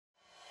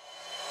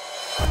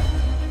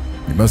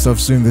You must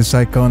have seen this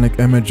iconic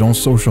image on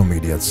social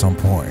media at some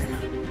point.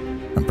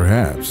 And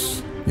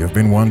perhaps you've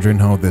been wondering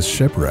how this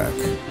shipwreck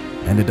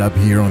ended up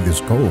here on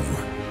this cove.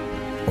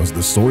 What's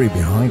the story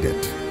behind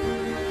it?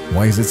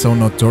 Why is it so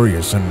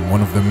notorious and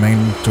one of the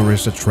main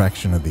tourist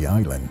attractions of the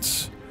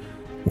islands?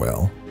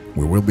 Well,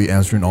 we will be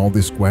answering all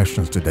these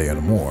questions today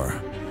and more,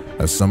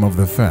 as some of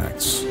the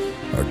facts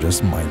are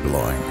just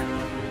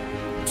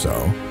mind-blowing. So,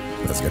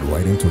 let's get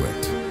right into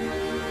it.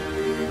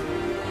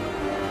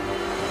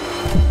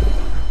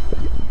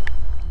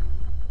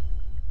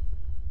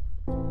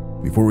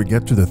 Before we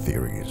get to the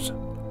theories,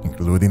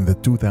 including the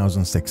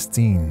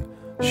 2016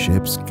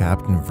 ship's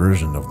captain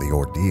version of the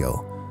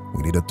ordeal,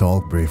 we need to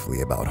talk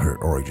briefly about her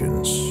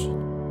origins.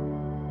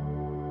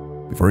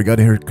 Before we got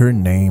her current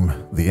name,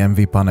 the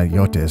MV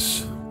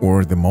Panagiotis,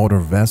 or the motor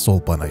vessel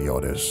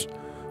Panagiotis,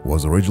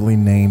 was originally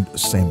named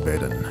St.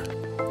 Bedan,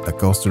 a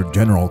coastal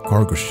general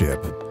cargo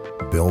ship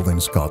built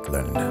in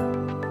Scotland.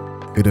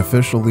 It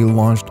officially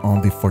launched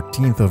on the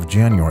 14th of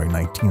January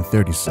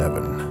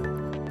 1937.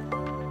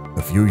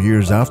 A few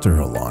years after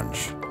her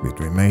launch,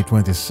 between May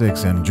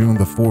 26 and June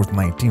 4,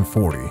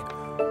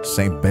 1940,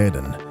 St.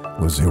 Bedan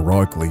was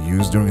heroically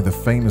used during the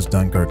famous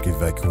Dunkirk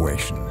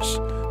evacuations,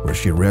 where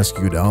she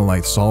rescued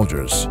Allied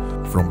soldiers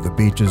from the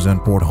beaches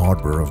and port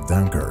harbor of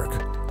Dunkirk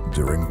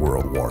during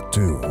World War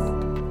II.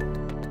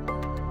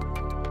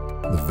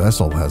 The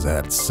vessel has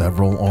had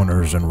several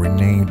owners and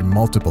renamed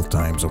multiple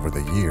times over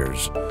the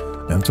years,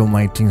 until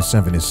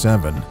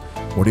 1977,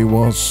 when it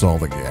was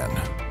sold again,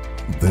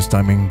 this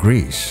time in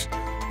Greece,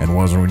 and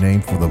was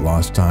renamed for the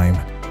last time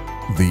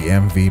the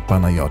MV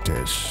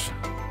Panagiotis.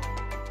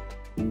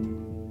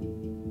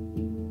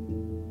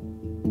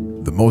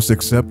 The most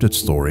accepted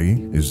story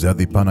is that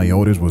the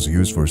Panagiotis was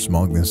used for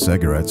smuggling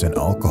cigarettes and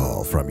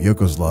alcohol from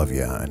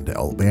Yugoslavia and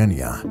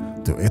Albania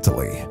to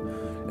Italy,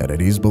 and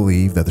it is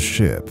believed that the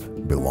ship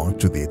belonged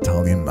to the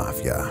Italian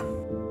mafia.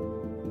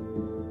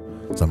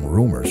 Some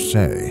rumors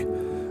say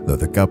that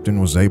the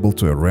captain was able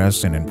to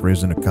arrest and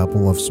imprison a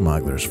couple of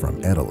smugglers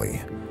from Italy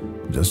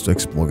just to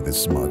exploit the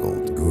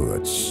smuggled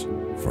goods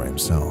for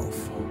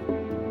himself.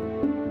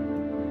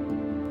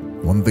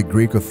 When the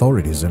Greek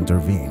authorities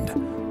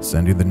intervened,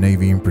 sending the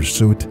Navy in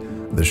pursuit,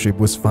 the ship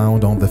was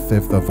found on the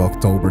 5th of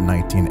October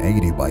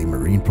 1980 by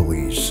Marine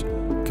police,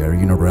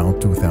 carrying around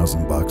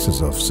 2,000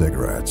 boxes of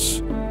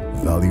cigarettes,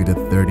 valued at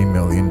 30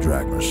 million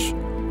drachmas,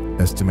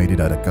 estimated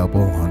at a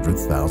couple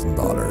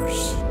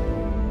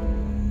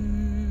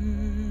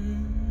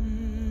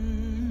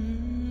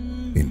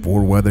 $100,000. In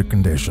poor weather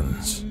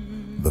conditions,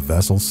 the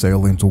vessel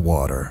sailed into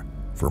water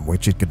from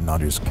which it could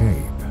not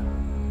escape.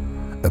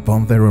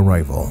 Upon their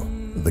arrival,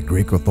 the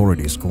Greek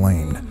authorities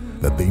claimed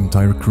that the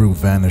entire crew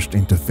vanished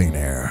into thin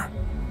air,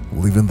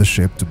 leaving the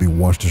ship to be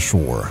washed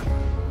ashore,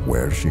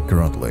 where she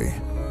currently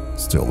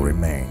still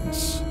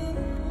remains.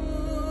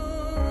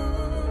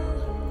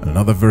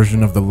 Another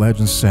version of the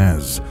legend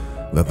says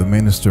that the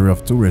Minister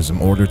of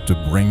Tourism ordered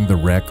to bring the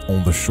wreck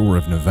on the shore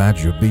of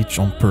Navagio Beach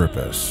on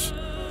purpose.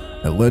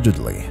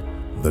 Allegedly,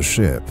 the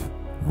ship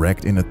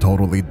wrecked in a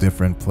totally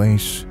different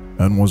place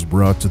and was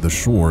brought to the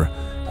shore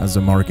as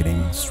a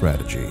marketing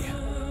strategy,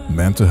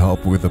 meant to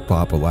help with the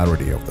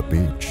popularity of the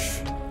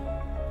beach.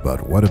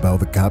 But what about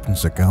the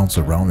captain's account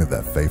surrounding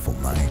that fateful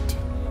night?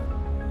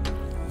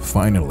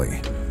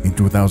 Finally, in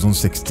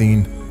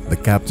 2016, the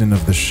captain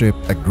of the ship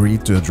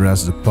agreed to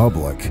address the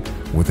public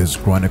with his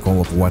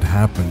chronicle of what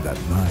happened that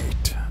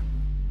night.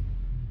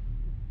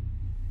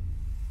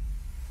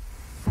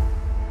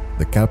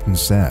 The captain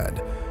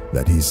said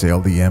that he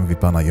sailed the MV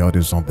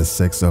Panagiotis on the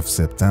 6th of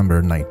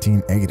September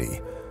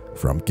 1980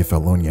 from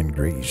Kefalonia in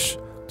Greece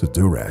to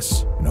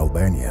Durrës in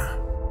Albania.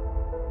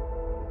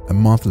 A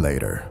month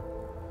later,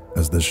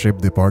 as the ship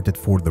departed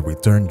for the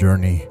return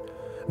journey,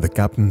 the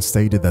captain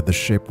stated that the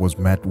ship was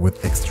met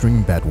with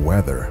extreme bad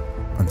weather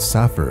and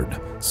suffered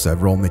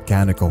several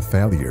mechanical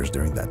failures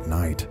during that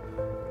night,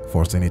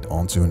 forcing it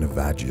onto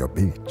Navagio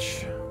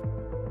Beach.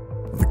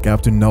 The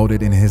captain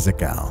noted in his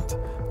account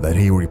that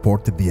he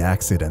reported the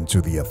accident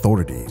to the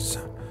authorities,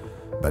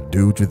 but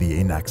due to the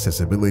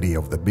inaccessibility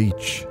of the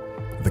beach,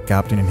 the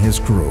captain and his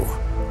crew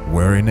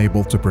were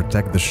unable to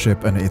protect the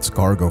ship and its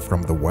cargo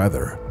from the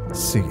weather,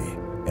 sea,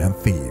 and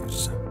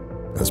thieves,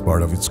 as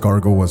part of its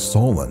cargo was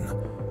stolen,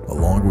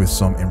 along with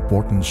some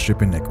important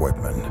shipping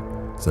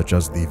equipment, such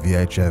as the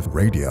VHF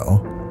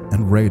radio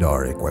and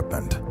radar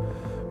equipment.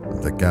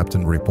 The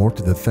captain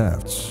reported the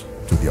thefts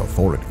to the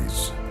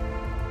authorities.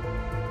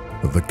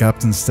 The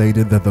captain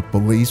stated that the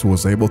police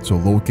was able to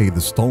locate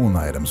the stolen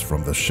items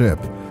from the ship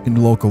in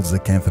local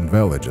Zakynthos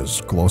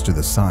villages close to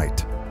the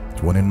site.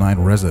 29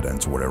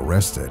 residents were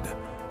arrested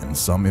and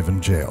some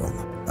even jailed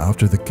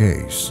after the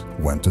case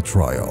went to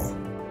trial.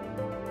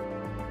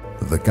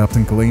 The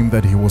captain claimed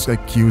that he was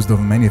accused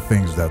of many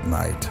things that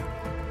night,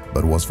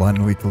 but was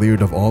finally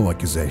cleared of all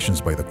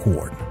accusations by the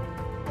court.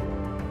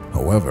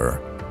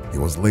 However, he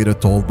was later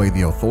told by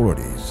the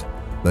authorities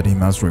that he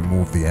must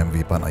remove the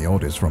MV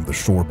Panagiotis from the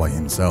shore by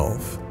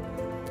himself.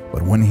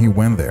 But when he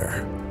went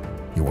there,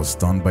 he was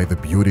stunned by the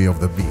beauty of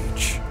the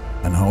beach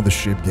and how the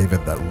ship gave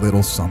it that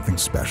little something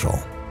special.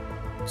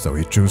 So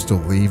he chose to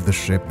leave the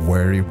ship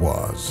where he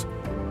was,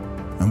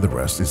 and the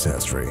rest is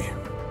history.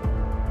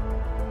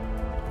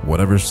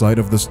 Whatever side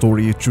of the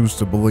story you choose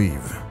to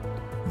believe,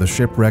 the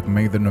shipwreck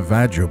made the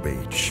Navagio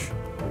Beach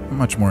a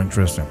much more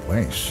interesting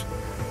place,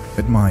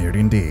 admired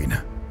indeed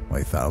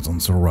by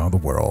thousands around the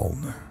world.